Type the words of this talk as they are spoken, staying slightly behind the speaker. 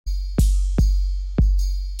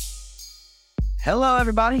Hello,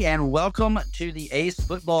 everybody, and welcome to the Ace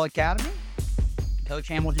Football Academy. Coach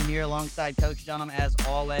Hamilton here alongside Coach Dunham as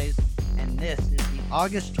always, and this is the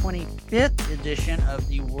August 25th edition of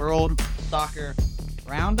the World Soccer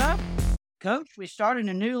Roundup. Coach, we started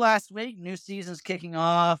anew last week. New season's kicking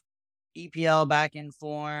off. EPL back in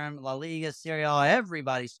form. La Liga, Serie A,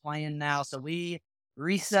 everybody's playing now. So we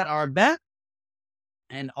reset our bet,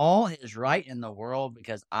 and all is right in the world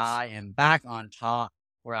because I am back on top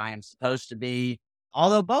where I am supposed to be.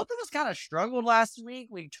 Although both of us kind of struggled last week,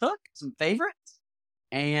 we took some favorites.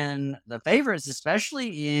 And the favorites,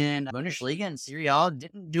 especially in Bundesliga and Serie A,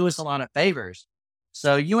 didn't do us a lot of favors.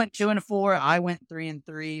 So you went 2-4, I went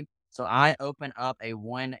 3-3. So I open up a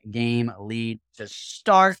 1-game lead to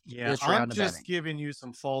start this round I'm of just betting. giving you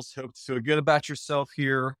some false hope to feel good about yourself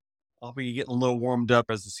here. I'll be getting a little warmed up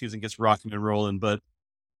as the season gets rocking and rolling. But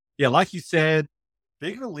yeah, like you said,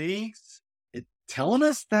 bigger leagues, it's telling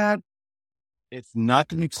us that it's not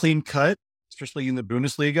going to be clean cut, especially in the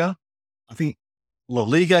Bundesliga. I think La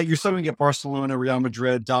Liga, you're still going to get Barcelona, Real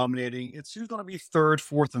Madrid dominating. It's who's going to be third,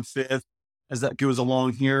 fourth, and fifth as that goes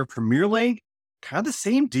along here. Premier League, kind of the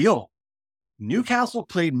same deal. Newcastle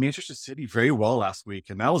played Manchester City very well last week,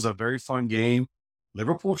 and that was a very fun game.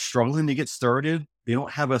 Liverpool struggling to get started. They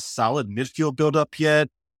don't have a solid midfield build-up yet.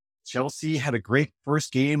 Chelsea had a great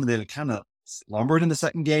first game, and then it kind of slumbered in the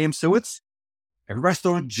second game. So everybody's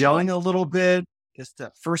still gelling a little bit. It's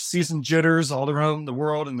that first season jitters all around the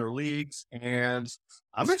world in their leagues. And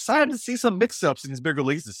I'm excited to see some mix-ups in these bigger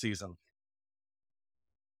leagues this season.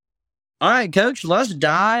 All right, Coach, let's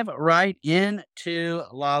dive right into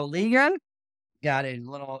La Liga. Got a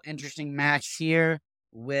little interesting match here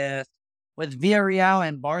with Villarreal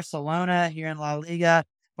and Barcelona here in La Liga.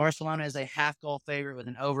 Barcelona is a half-goal favorite with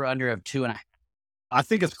an over-under of 2.5. I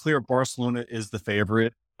think it's clear Barcelona is the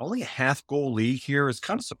favorite. Only a half-goal lead here is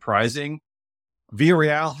kind of surprising.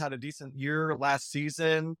 Villarreal had a decent year last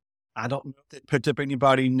season. I don't know if they picked up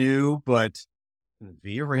anybody new, but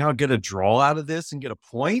Villarreal get a draw out of this and get a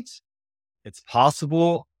point. It's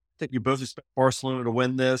possible. I think you both expect Barcelona to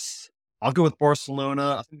win this. I'll go with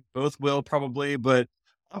Barcelona. I think both will probably, but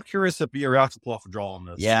I'm curious if Villarreal can pull off a draw on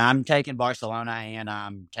this. Yeah, I'm taking Barcelona, and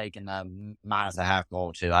I'm taking the minus a half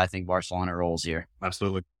goal, too. I think Barcelona rolls here.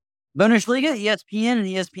 Absolutely. Bundesliga, ESPN and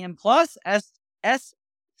ESPN Plus,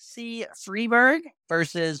 SC Freiburg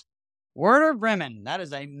versus Werder Bremen. That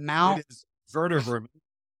is a mount. It is Werder Bremen.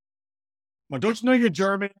 Well, don't you know you're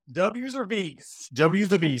German? W's or V's?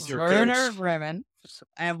 W's or V's. Werder Bremen.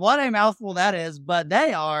 And what a mouthful that is, but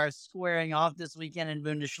they are squaring off this weekend in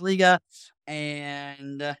Bundesliga,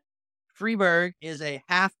 and Freiburg is a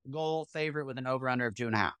half-goal favorite with an over-under of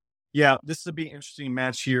 2.5. Yeah, this would be an interesting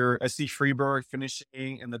match here. I see Freiburg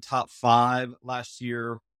finishing in the top 5 last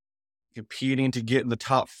year, competing to get in the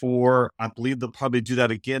top 4. I believe they'll probably do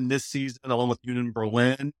that again this season, along with Union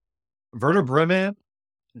Berlin. Werder Bremen,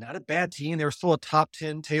 not a bad team. They're still a top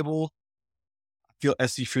 10 table. I feel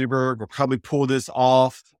SC Freiburg will probably pull this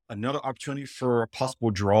off. Another opportunity for a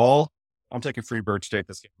possible draw. I'm taking Freiburg to take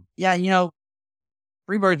this game. Yeah,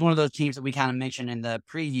 Freiburg is one of those teams that we kind of mentioned in the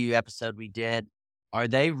preview episode we did. Are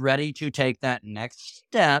they ready to take that next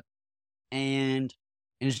step? And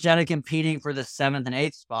instead of competing for the 7th and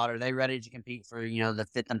 8th spot, are they ready to compete for, the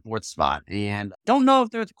 5th and 4th spot? And don't know if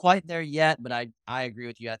they're quite there yet, but I agree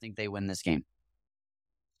with you. I think they win this game.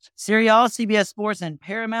 Serie A, CBS Sports, and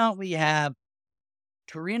Paramount, we have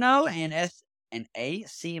Torino and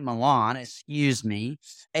AC Milan.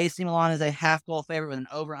 AC Milan is a half-goal favorite with an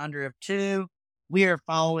over-under of 2. We are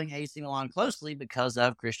following AC Milan closely because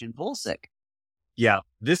of Christian Pulisic. Yeah,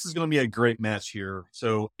 this is going to be a great match here.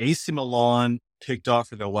 So AC Milan picked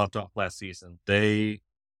off where they left off last season. They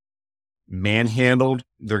manhandled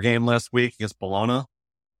their game last week against Bologna.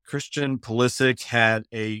 Christian Pulisic had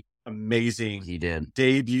a amazing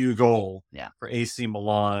debut goal for AC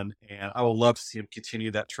Milan, and I would love to see him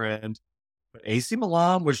continue that trend. But AC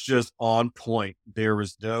Milan was just on point. There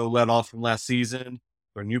was no let off from last season.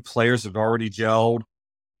 Their new players have already gelled.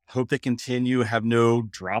 Hope they continue, have no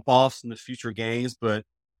drop-offs in the future games, but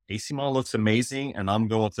AC Milan looks amazing, and I'm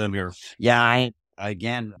going with them here. Yeah,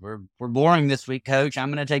 again, we're boring this week, Coach. I'm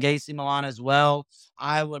going to take AC Milan as well.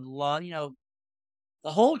 I would love,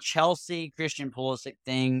 the whole Chelsea Christian Pulisic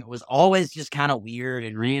thing was always just kind of weird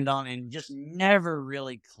and random and just never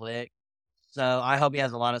really clicked. So I hope he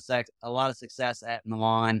has a lot of success at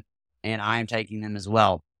Milan, and I am taking them as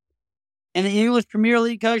well. In the English Premier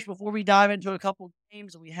League, Coach, before we dive into a couple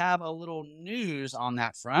games, we have a little news on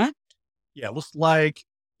that front. Yeah, it looks like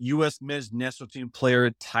U.S. men's national team player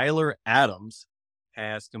Tyler Adams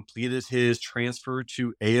has completed his transfer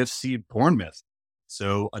to AFC Bournemouth.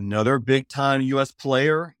 So another big time U.S.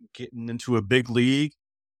 player getting into a big league.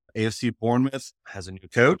 AFC Bournemouth has a new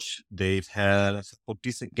coach. They've had a couple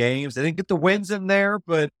decent games. They didn't get the wins in there,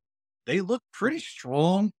 but they look pretty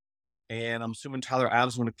strong. And I'm assuming Tyler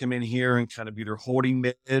Adams is going to come in here and kind of be their holding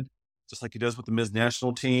mid, just like he does with the men's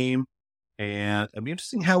national team. And it'll be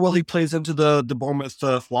interesting how well he plays into the Bournemouth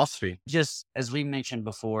philosophy. Just as we mentioned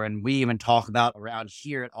before, and we even talk about around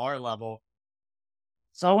here at our level,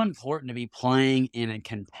 so important to be playing in a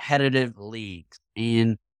competitive league,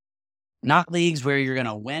 and not leagues where you're going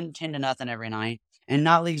to win 10-0 every night, and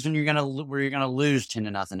not leagues when where you're going to lose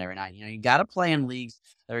 10-0 every night. You got to play in leagues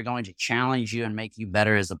that are going to challenge you and make you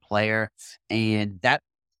better as a player. And that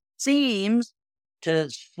seems to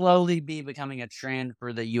slowly be becoming a trend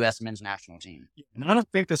for the U.S. men's national team. And I don't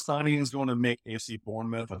think the signing is going to make AFC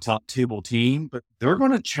Bournemouth a top table team, but they're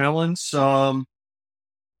going to challenge some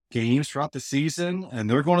games throughout the season, and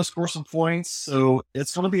they're going to score some points. So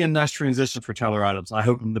it's going to be a nice transition for Tyler Adams. I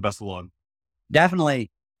hope him the best of luck.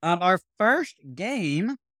 Definitely. Our first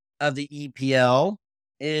game of the EPL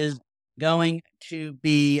is going to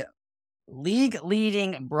be league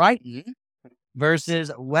leading Brighton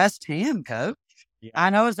versus West Ham, Coach. Yeah. I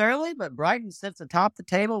know it's early, but Brighton sits atop the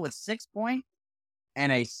table with 6 points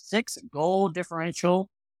and a 6-goal differential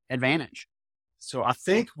advantage. So I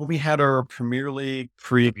think when we had our Premier League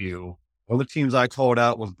preview, one of the teams I called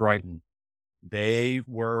out was Brighton. They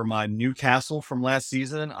were my Newcastle from last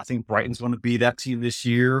season. I think Brighton's going to be that team this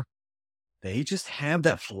year. They just have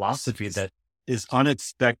that philosophy that is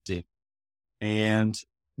unexpected and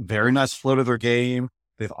very nice flow to their game.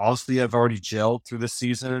 They've obviously have already gelled through this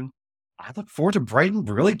season. I look forward to Brighton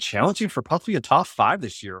really challenging for possibly a top 5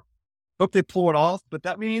 this year. Hope they pull it off, but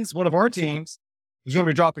that means one of our teams is going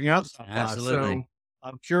to be dropping out. Absolutely. So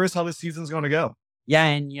I'm curious how this season's going to go. Yeah,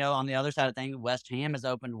 and on the other side of things, West Ham has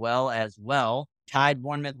opened well as well. Tied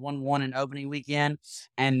Bournemouth 1-1 in opening weekend,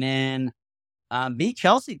 and then beat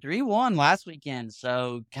Chelsea 3-1 last weekend.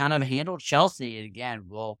 So kind of handled Chelsea again.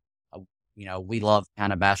 Well, we love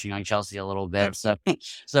kind of bashing on Chelsea a little bit.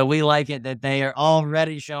 So we like it that they are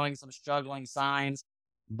already showing some struggling signs,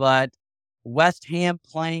 but West Ham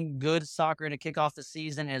playing good soccer to kick off the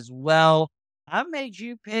season as well. I've made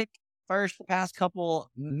you pick first the past couple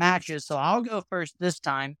matches, so I'll go first this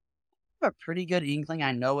time. I have a pretty good inkling.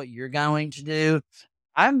 I know what you're going to do.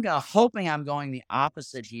 I'm hoping I'm going the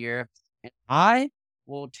opposite here, and I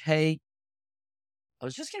will take. I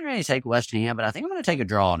was just getting ready to take West Ham, but I think I'm going to take a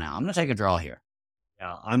draw now. I'm going to take a draw here.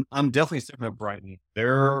 Yeah, I'm definitely sticking with Brighton.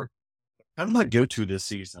 They're kind of my go-to this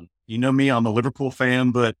season. You know me, I'm a Liverpool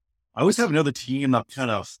fan, but I always have another team I'm kind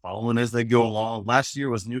of following as they go along. Last year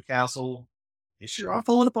was Newcastle. This year I'm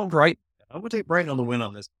following up on Brighton. I'm going to take Brighton on the win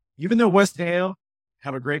on this. Even though West Ham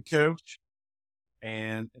have a great coach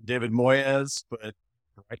and David Moyes, but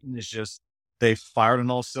Brighton is just, they fired on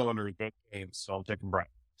all cylinders both games, so I'm taking Brighton.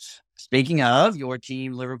 Speaking of your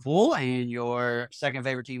team, Liverpool, and your second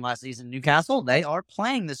favorite team last season, Newcastle, they are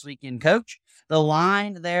playing this weekend, Coach. The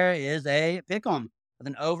line there is a pick-em with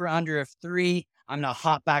an over-under of 3. I'm going to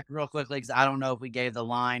hop back real quickly because I don't know if we gave the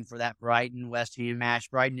line for that Brighton-West Ham match.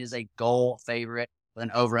 Brighton is a goal favorite with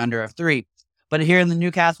an over-under of 3. But here in the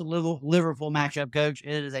Newcastle-Liverpool matchup, Coach,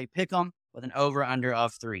 it is a pick-em with an over-under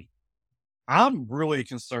of 3. I'm really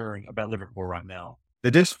concerned about Liverpool right now. They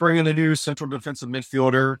did bring in a new central defensive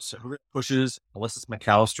midfielder, so who pushes Alexis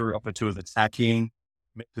McAllister up into his attacking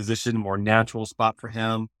position, more natural spot for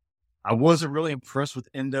him. I wasn't really impressed with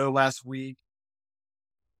Endo last week.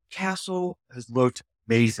 Castle has looked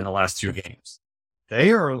amazing the last 2 games.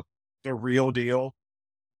 They are the real deal,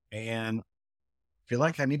 and I feel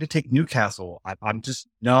like I need to take Newcastle. I'm just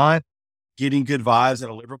not getting good vibes out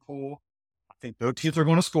of Liverpool. I think both teams are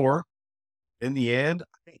going to score. In the end,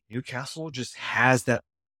 I think Newcastle just has that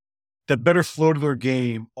better flow to their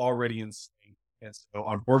game already in sync. And so,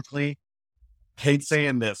 unfortunately, hate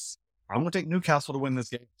saying this, I'm going to take Newcastle to win this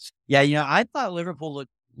game. Yeah, I thought Liverpool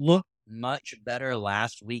looked much better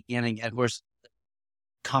last weekend. And of course,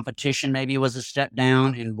 competition maybe was a step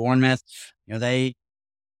down in Bournemouth. They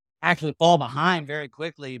actually fall behind very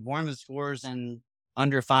quickly. Bournemouth scores in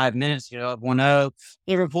under 5 minutes, up 1-0.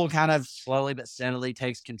 Liverpool kind of slowly but steadily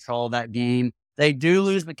takes control of that game. They do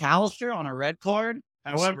lose McAllister on a red card.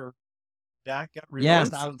 However, Dak got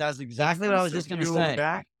released. Yes, that's exactly what I was just going to say.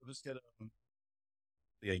 Dak will just get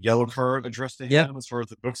a yellow card addressed to him as far as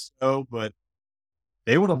the books go, but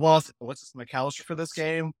they would have lost Alexis McAllister for this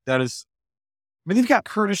game. You've got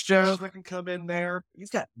Curtis Jones that can come in there. You've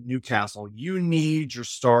got Newcastle. You need your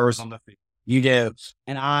stars on the field. You do.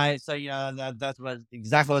 And that's exactly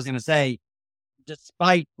what I was going to say.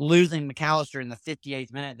 Despite losing McAllister in the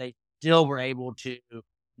 58th minute, they still were able to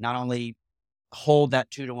not only hold that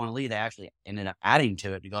 2-1 lead, they actually ended up adding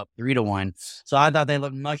to it to go up 3-1. So I thought they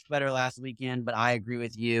looked much better last weekend, but I agree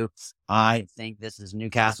with you. I think this is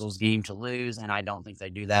Newcastle's game to lose, and I don't think they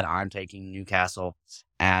do that. I'm taking Newcastle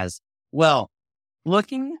as well.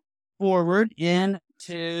 Looking forward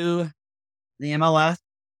into the MLS,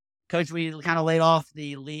 Coach, we kind of laid off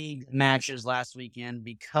the league matches last weekend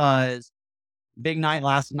because big night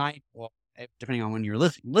last night. Well, depending on when you're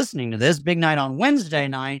listening to this, big night on Wednesday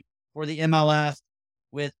night for the MLS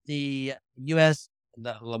with the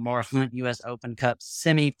Lamar Hunt U.S. Open Cup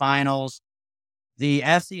semifinals. The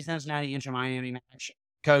FC Cincinnati Inter Miami match,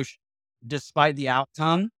 Coach, despite the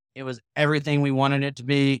outcome, it was everything we wanted it to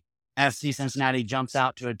be. FC Cincinnati jumps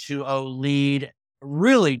out to a 2-0 lead.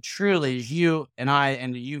 Really, truly, as you and I,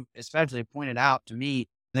 and you especially pointed out to me,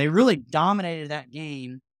 they really dominated that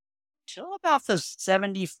game till about the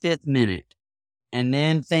 75th minute. And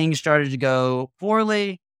then things started to go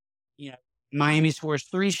poorly. Miami scores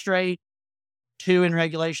 3 straight, 2 in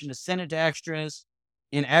regulation to send it to extras.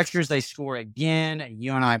 In extras, they score again.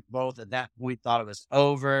 You and I both at that point thought it was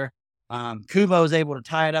over. Kubo is able to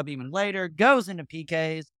tie it up even later, goes into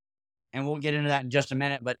PKs, and we'll get into that in just a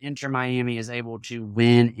minute. But Inter Miami is able to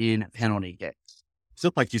win in penalty kicks.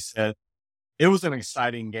 Just like you said, it was an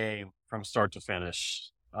exciting game from start to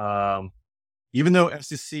finish. Even though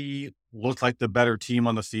FCC looked like the better team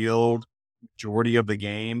on the field, majority of the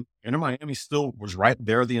game, Inter Miami still was right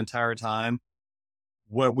there the entire time.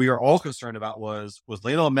 What we are all concerned about was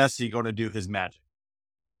Lionel Messi going to do his magic?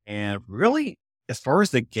 And really, as far as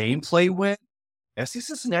the gameplay went, FC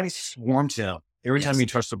Cincinnati swarmed him every time he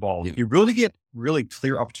touched the ball. You really get really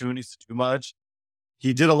clear opportunities to do much.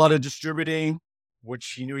 He did a lot of distributing,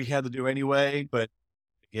 which he knew he had to do anyway, but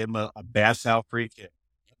gave him a bad foul free kick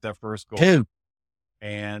at that first goal. 2.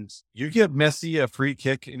 And you give Messi a free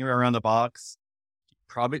kick anywhere around the box,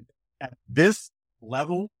 probably at this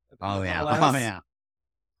level. Probably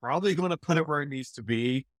going to put it where it needs to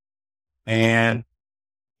be. And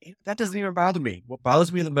that doesn't even bother me. What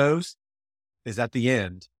bothers me the most is at the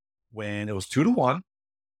end when it was 2-1,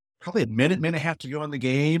 probably a minute and a half to go in the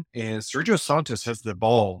game. And Sergio Santos has the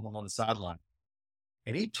ball on the sideline.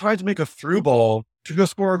 And he tried to make a through ball to go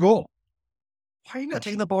score a goal. Why are you not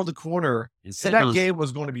taking the ball to the corner? And said that game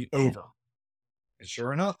was going to be over. And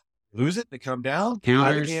sure enough, lose it, they come down,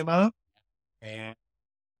 tie the game up. And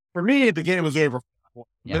for me, the game was over.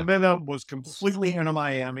 The momentum was completely into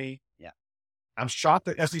Miami. Yeah. I'm shocked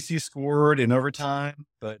that SEC scored in overtime,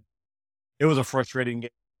 but it was a frustrating game.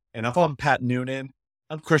 And if I'm Pat Noonan,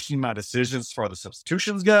 I'm questioning my decisions as far as the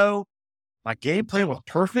substitutions go. My gameplay was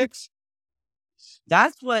perfect.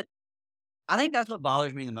 I think that's what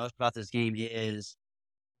bothers me the most about this game is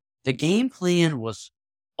the game plan was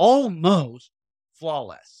almost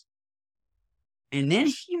flawless. And then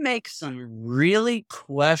he makes some really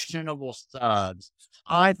questionable subs.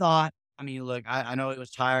 I know he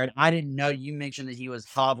was tired. I didn't know, you mentioned that he was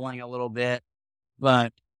hobbling a little bit,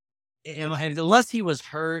 but unless he was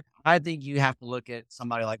hurt, I think you have to look at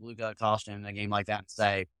somebody like Luka Acosta in a game like that and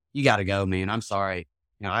say, you got to go, man. I'm sorry.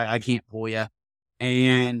 I can't pull you.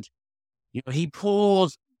 And, he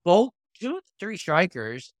pulls both 2 of the 3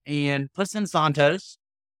 strikers and puts in Santos,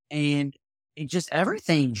 and it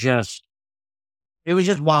was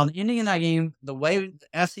just wild. The ending of that game, the way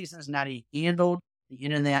FC Cincinnati handled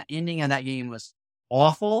the ending of that game was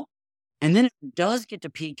awful. And then it does get to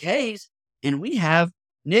PKs, and we have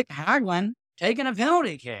Nick Hagglund taking a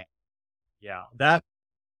penalty kick. Yeah, that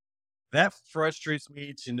frustrates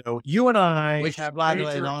me to know. You and I, which by the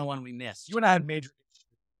way, the only one we missed. You and I had major issues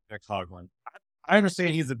with Nick Hagglund. I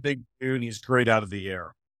understand he's a big dude and he's great out of the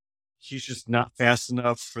air. He's just not fast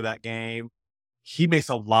enough for that game. He makes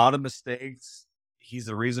a lot of mistakes. He's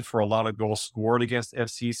the reason for a lot of goals scored against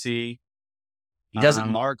FCC. He doesn't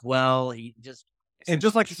mark well. And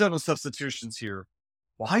just like you said on substitutions here,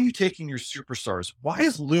 why are you taking your superstars? Why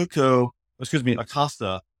is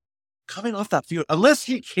Acosta coming off that field? Unless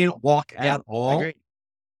he can't walk at all,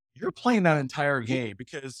 you're playing that entire game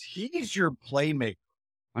because he's your playmaker.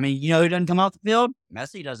 Who doesn't come off the field?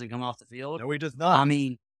 Messi doesn't come off the field. No, he does not.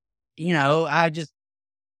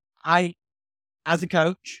 As a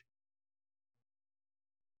coach,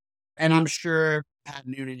 and I'm sure Pat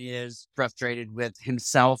Noonan is frustrated with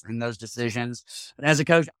himself and those decisions. But as a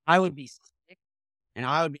coach, I would be sick and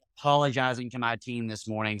I would be apologizing to my team this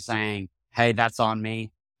morning saying, hey, that's on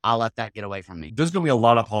me. I'll let that get away from me. There's going to be a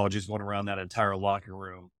lot of apologies going around that entire locker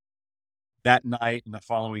room that night and the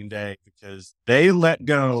following day because they let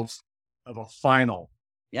go of a final.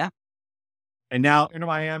 Yeah. And now Inter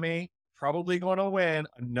Miami probably going to win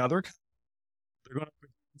another. They're going to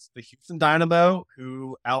against the Houston Dynamo,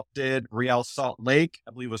 who outdid Real Salt Lake.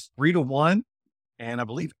 I believe it was 3-1. And I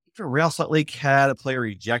believe Real Salt Lake had a player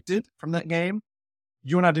ejected from that game.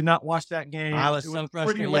 You and I did not watch that game. I was it so was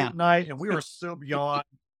frustrated. Pretty late night, and we were so beyond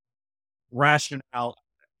rationing out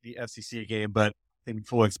the FCC game. But I think we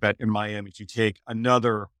fully expect in Miami to take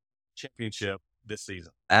another championship this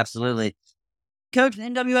season. Absolutely. Coach, the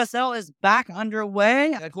NWSL is back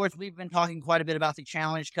underway. Of course, we've been talking quite a bit about the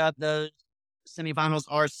Challenge Cup. Those semifinals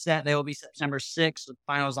are set. They will be September 6th, with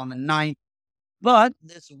finals on the 9th. But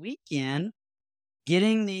this weekend,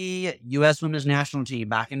 getting the U.S. women's national team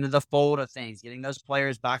back into the fold of things, getting those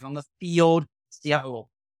players back on the field. See how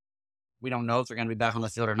we don't know if they're going to be back on the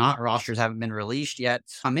field or not. Rosters haven't been released yet.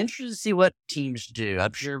 I'm interested to see what teams do.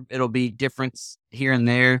 I'm sure it'll be different here and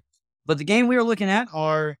there. But the game we are looking at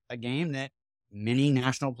are a game that many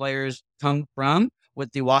national players come from,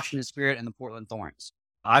 with the Washington Spirit and the Portland Thorns.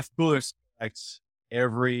 I fully expect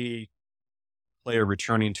every player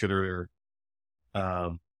returning to their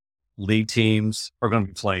league teams are going to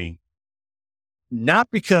be playing. Not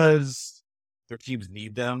because their teams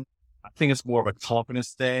need them. I think it's more of a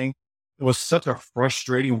confidence thing. It was such a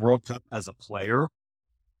frustrating World Cup as a player.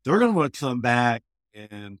 They're going to want to come back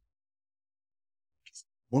and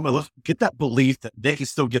get that belief that they can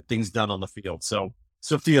still get things done on the field. So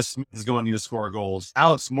Sophia Smith is going to need to score goals.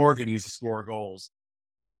 Alex Morgan needs to score goals.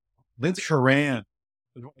 Lindsey Horan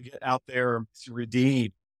is going to get out there to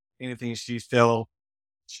redeem anything she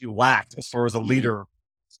lacked as far as a leader.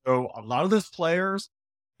 So a lot of those players,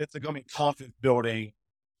 it's going to be confidence building.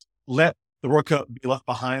 Let the World Cup be left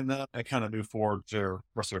behind them and kind of move forward to the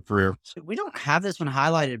rest of their career. We don't have this one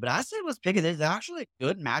highlighted, but I say let's pick it. It's actually a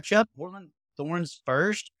good matchup. Portland Thorns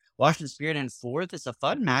first, Washington Spirit in fourth. It's a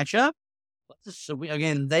fun matchup.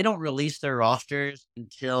 Again, they don't release their rosters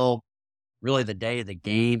until really the day of the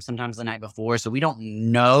game, sometimes the night before. So we don't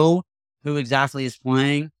know who exactly is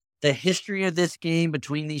playing. The history of this game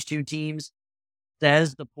between these two teams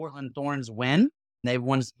says the Portland Thorns win. They've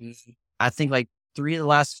won, I think, like 3 of the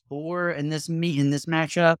last 4 in this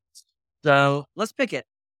matchup. So let's pick it.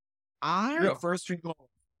 First 3 goals.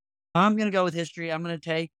 I'm going to go with history. I'm going to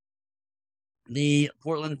take the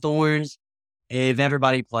Portland Thorns. If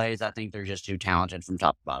everybody plays, I think they're just too talented from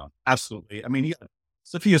top to bottom. Absolutely. I mean, you got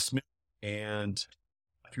Sophia Smith and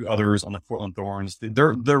a few others on the Portland Thorns.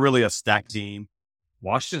 They're really a stacked team.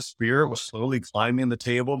 Washington Spirit was slowly climbing the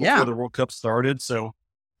table before the World Cup started. So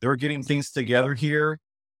they're getting things together here.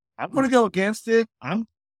 I'm going to go against it. I'm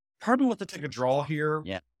probably want to take a draw here.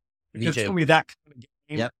 Yeah. Because it's going to be that kind of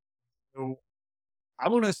game. Yep. So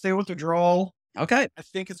I'm going to stay with the draw. Okay. I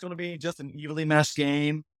think it's going to be just an evenly matched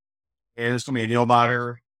game. And it's going to be a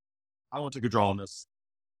nail-biter. I want to take a draw on this.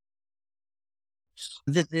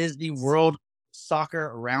 This is the World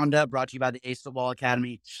Soccer Roundup, brought to you by the Ace Football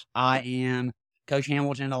Academy. I am Coach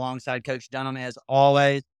Hamilton alongside Coach Dunham, as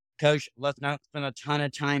always. Coach, let's not spend a ton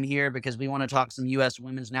of time here because we want to talk some U.S.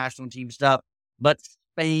 women's national team stuff. But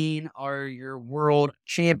Spain are your world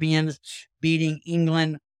champions, beating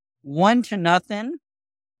England 1-0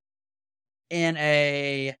 in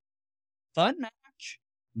a fun match.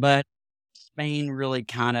 But Spain really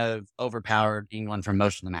kind of overpowered England for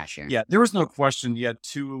most of the match here. Yeah, there was no question yet.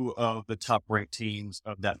 2 of the top-ranked teams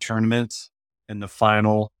of that tournament in the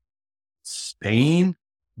final, Spain,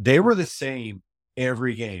 they were the same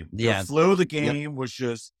every game. Yeah. The flow of the game was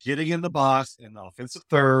just getting in the box in the offensive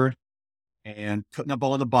third and putting the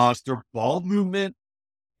ball in the box. Their ball movement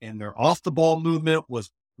and their off-the-ball movement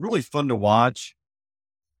was really fun to watch.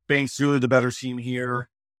 Spain's really the better team here.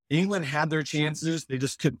 England had their chances. They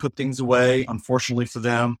just couldn't put things away, unfortunately for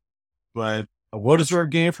them. But a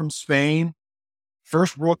well-deserved game from Spain.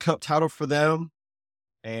 First World Cup title for them.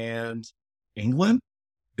 And England,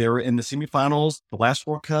 they were in the semifinals, the last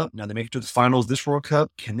World Cup. Now they make it to the finals this World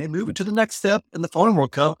Cup. Can they move it to the next step in the following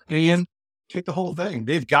World Cup and take the whole thing?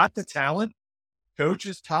 They've got the talent.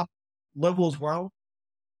 Coaches, top level as well.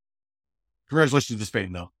 Congratulations to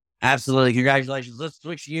Spain, though. Absolutely. Congratulations. Let's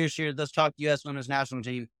switch gears here. Let's talk U.S. women's national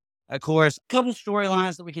team. Of course, a couple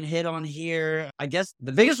storylines that we can hit on here. I guess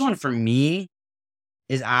the biggest one for me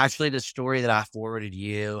is actually the story that I forwarded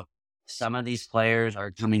you. Some of these players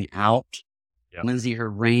are coming out. Yep. Lindsey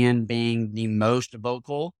Horan being the most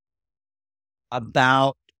vocal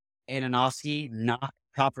about Ananovsky not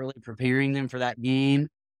properly preparing them for that game.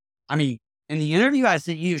 I mean, in the interview I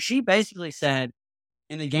sent you, she basically said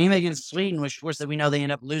in the game against Sweden, which of course we know they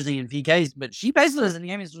end up losing in PKs, but she basically said in the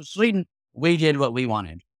game against Sweden, we did what we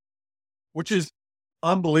wanted. Which is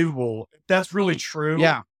unbelievable. If that's really true.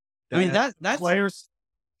 Yeah. I mean, that's players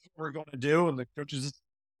what we're going to do, and the coaches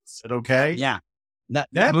said, okay. Yeah.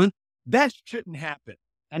 That shouldn't happen.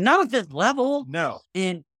 and not at this level. No.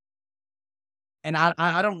 And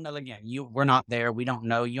I don't know, again, we're not there. We don't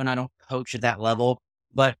know. You and I don't coach at that level.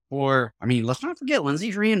 But let's not forget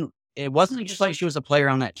Lindsey Green. It wasn't just like she was a player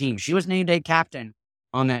on that team. She was named a captain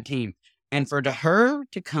on that team. And for her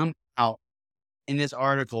to come out in this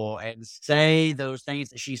article and say those things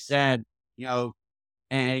that she said, and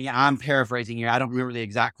I'm paraphrasing here. I don't remember the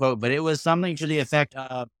exact quote, but it was something to the effect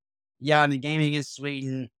of, in the game against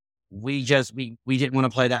Sweden, we didn't want to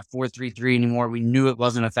play that 4-3-3 anymore. We knew it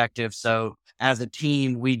wasn't effective. So as a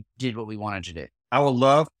team, we did what we wanted to do. I would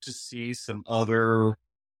love to see some other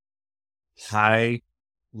high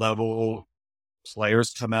level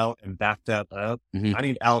players come out and back that up. Mm-hmm. I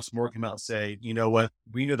need Alex Moore to come out and say, you know what?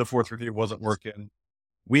 We knew the 4-3-3 wasn't working.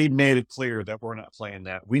 We made it clear that we're not playing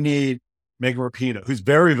that. We need Megan Rapinoe, who's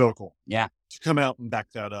very vocal, to come out and back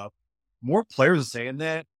that up. More players saying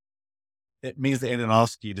that, it means the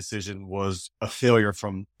Ananovsky decision was a failure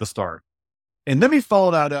from the start. And then we follow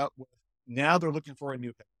that up with, now they're looking for a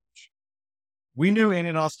new coach. We knew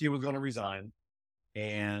Ananovsky was going to resign.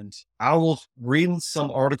 And I was reading some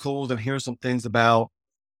articles and hear some things about,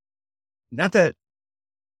 not that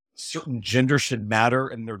certain gender should matter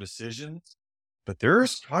in their decisions, but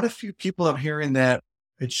there's quite a few people I'm hearing that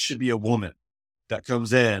it should be a woman that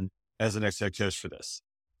comes in as the next head coach for this.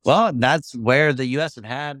 Well, that's where the U.S. have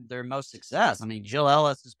had their most success. I mean, Jill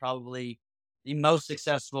Ellis is probably the most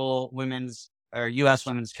successful U.S.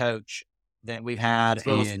 women's coach that we've had.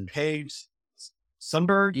 So and Paige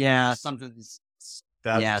Sundberg? Yeah, something.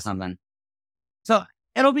 Something. So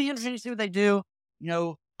it'll be interesting to see what they do.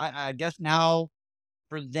 I guess now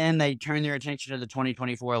for them, they turn their attention to the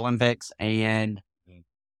 2024 Olympics. And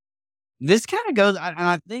this kind of goes, and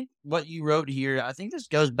I think what you wrote here, I think this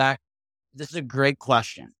goes back. This is a great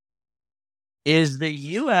question. Has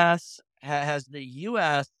the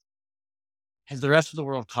rest of the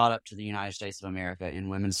world caught up to the United States of America in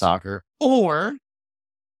women's soccer? Or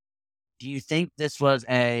do you think this was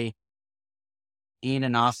a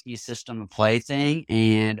Ananovsky system of play thing,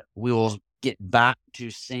 and we will get back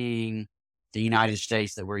to seeing the United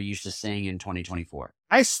States that we're used to seeing in 2024?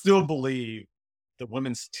 I still believe that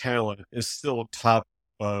women's talent is still top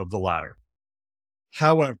of the ladder.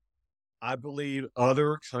 However, I believe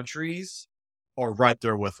other countries are right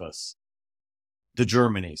there with us. The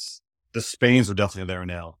Germanys, the Spains are definitely there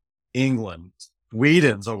now. England,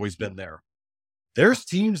 Sweden's always been there. There's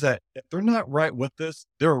teams that, if they're not right with us,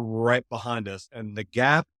 they're right behind us. And the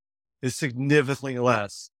gap is significantly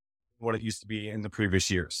less than what it used to be in the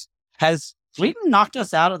previous years. Has Sweden knocked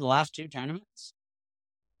us out of the last two tournaments?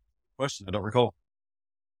 Question, I don't recall.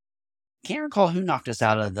 Can't recall who knocked us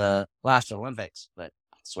out of the last Olympics, but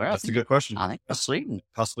I swear that's a good question. I think it was Sweden.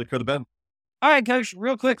 Possibly could have been. All right, Coach,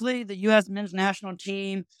 real quickly, the U.S. men's national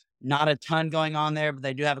team, not a ton going on there, but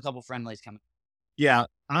they do have a couple friendlies coming. Yeah,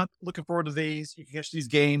 I'm looking forward to these. You can catch these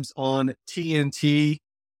games on TNT.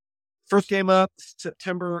 First game up,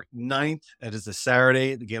 September 9th. That is a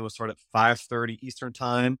Saturday. The game will start at 5:30 Eastern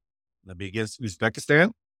time. That'll be against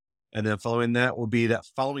Uzbekistan. And then following that will be that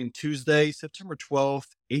following Tuesday, September 12th,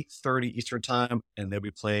 8:30 Eastern time. And they'll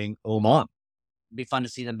be playing Oman. It'll be fun to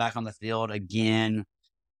see them back on the field again.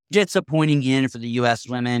 Disappointing in for the U.S.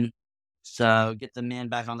 women. So get the men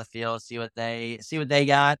back on the field, see what they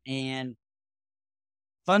got. And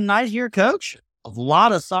fun night here, Coach. A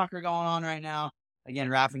lot of soccer going on right now. Again,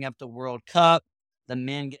 wrapping up the World Cup. The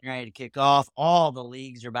men getting ready to kick off. All the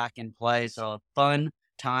leagues are back in play. So a fun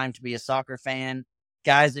time to be a soccer fan.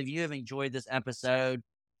 Guys, if you have enjoyed this episode,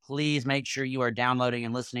 please make sure you are downloading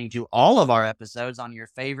and listening to all of our episodes on your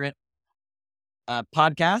favorite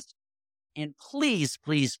podcast. And please,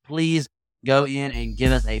 please, please go in and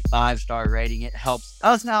give us a 5-star rating. It helps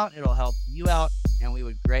us out. It'll help you out. And we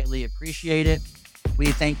would greatly appreciate it. We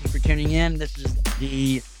thank you for tuning in. This is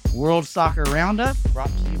the World Soccer Roundup brought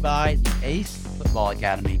to you by the Ace Football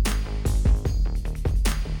Academy.